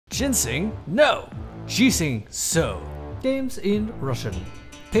Ginseng? No! Ginseng so. Games in Russian.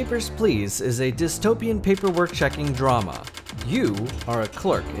 Papers, Please is a dystopian paperwork checking drama. You are a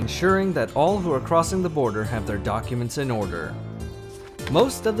clerk ensuring that all who are crossing the border have their documents in order.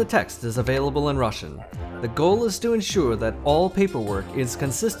 Most of the text is available in Russian. The goal is to ensure that all paperwork is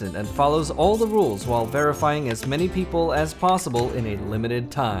consistent and follows all the rules while verifying as many people as possible in a limited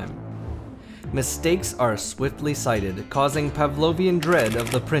time. Mistakes are swiftly cited, causing Pavlovian dread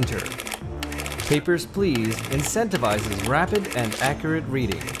of the printer. Papers, Please incentivizes rapid and accurate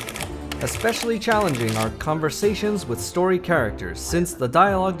reading. Especially challenging are conversations with story characters, since the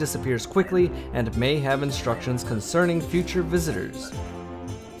dialogue disappears quickly and may have instructions concerning future visitors.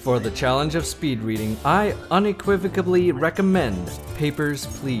 For the challenge of speed reading, I unequivocably recommend Papers,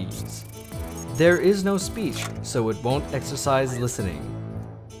 Please. There is no speech, so it won't exercise listening.